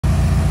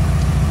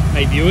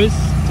Hey viewers,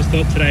 just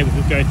thought today we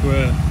could go through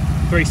a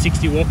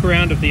 360 walk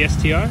around of the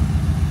STI,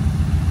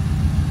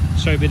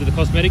 show a bit of the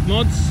cosmetic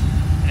mods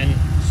and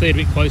see it a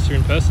bit closer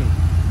in person.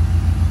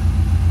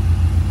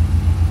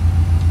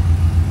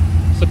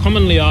 So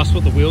commonly asked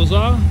what the wheels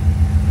are,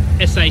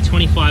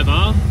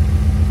 SA25R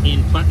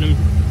in platinum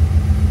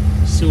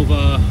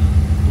silver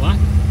black,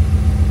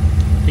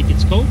 I think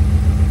it's called.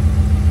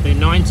 They're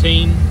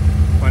 19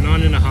 by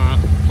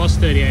 9.5 plus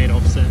 38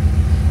 offset.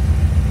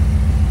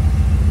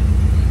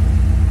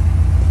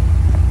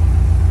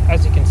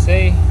 As you can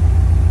see,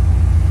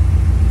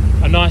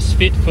 a nice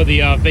fit for the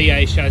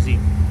VA chassis.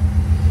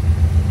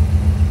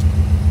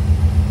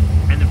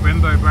 And the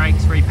Brembo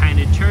brakes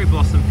repainted cherry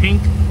blossom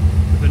pink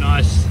with a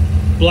nice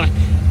black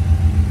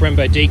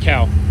Brembo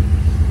decal.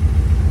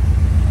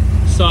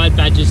 Side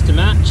badges to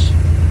match.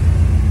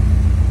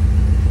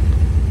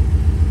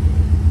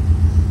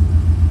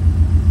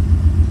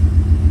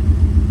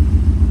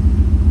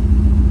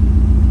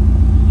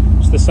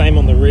 It's the same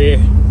on the rear.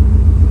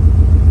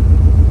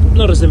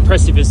 Not as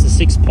impressive as the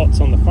 6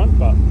 pots on the front,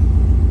 but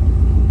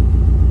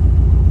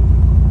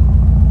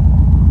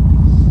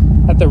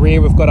at the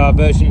rear we've got our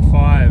version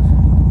 5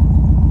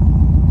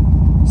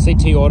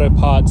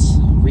 Ctautoparts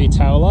rear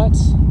tail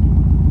lights,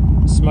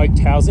 smoked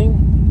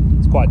housing,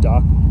 it's quite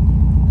dark,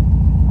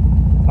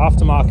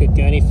 aftermarket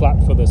gurney flap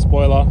for the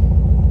spoiler.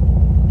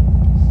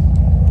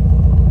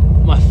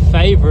 My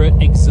favourite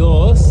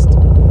exhaust,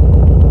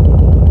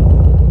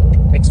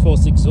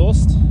 Xforce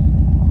exhaust.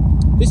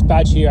 This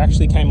badge here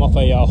actually came off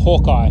a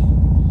Hawkeye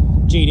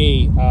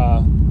GD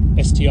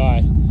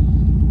STI,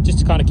 just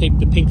to kind of keep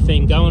the pink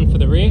theme going for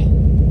the rear.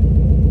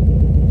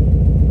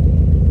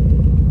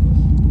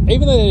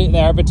 Even though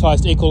they're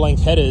advertised equal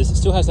length headers, it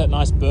still has that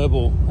nice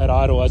burble at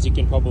idle, as you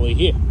can probably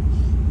hear.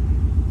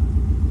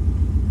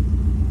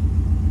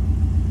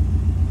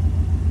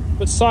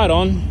 But side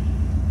on,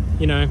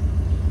 you know,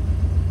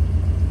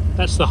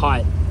 that's the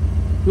height.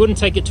 You wouldn't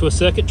take it to a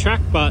circuit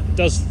track, but it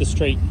does the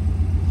street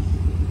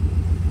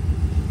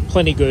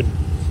plenty good.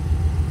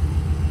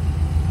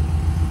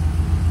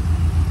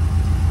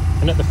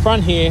 And at the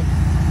front here,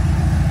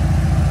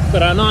 we've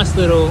got our nice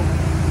little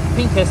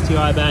pink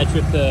STI badge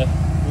with the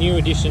new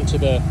addition to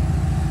the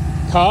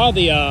car,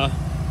 the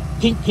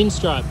pink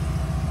pinstripe.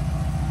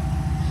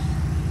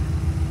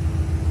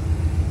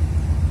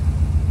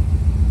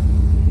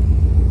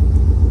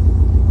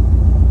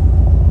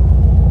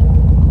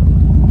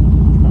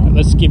 Alright,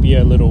 let's give you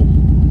a little...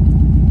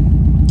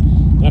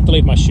 I have to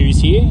leave my shoes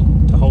here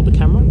to hold the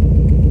camera.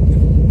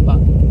 But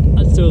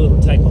let's do a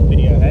little takeoff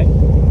video, hey?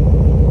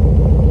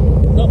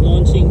 Not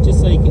launching,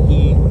 just so you can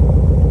hear.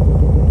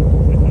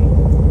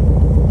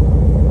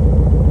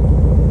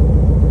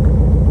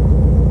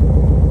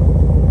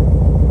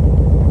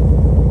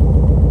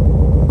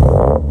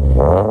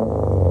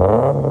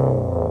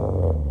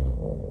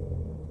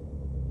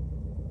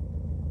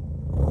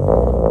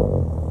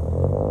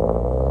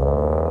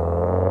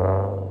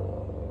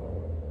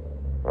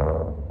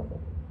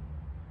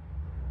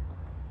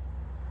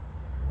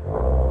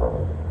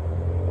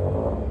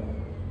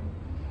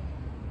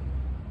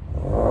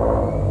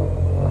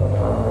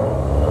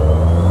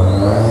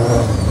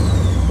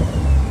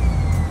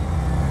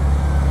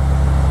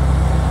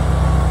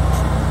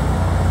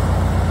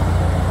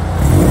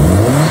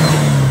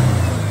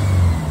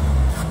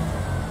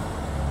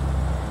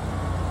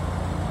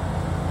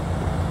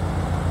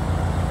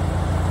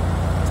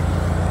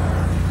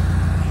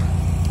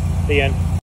 The end.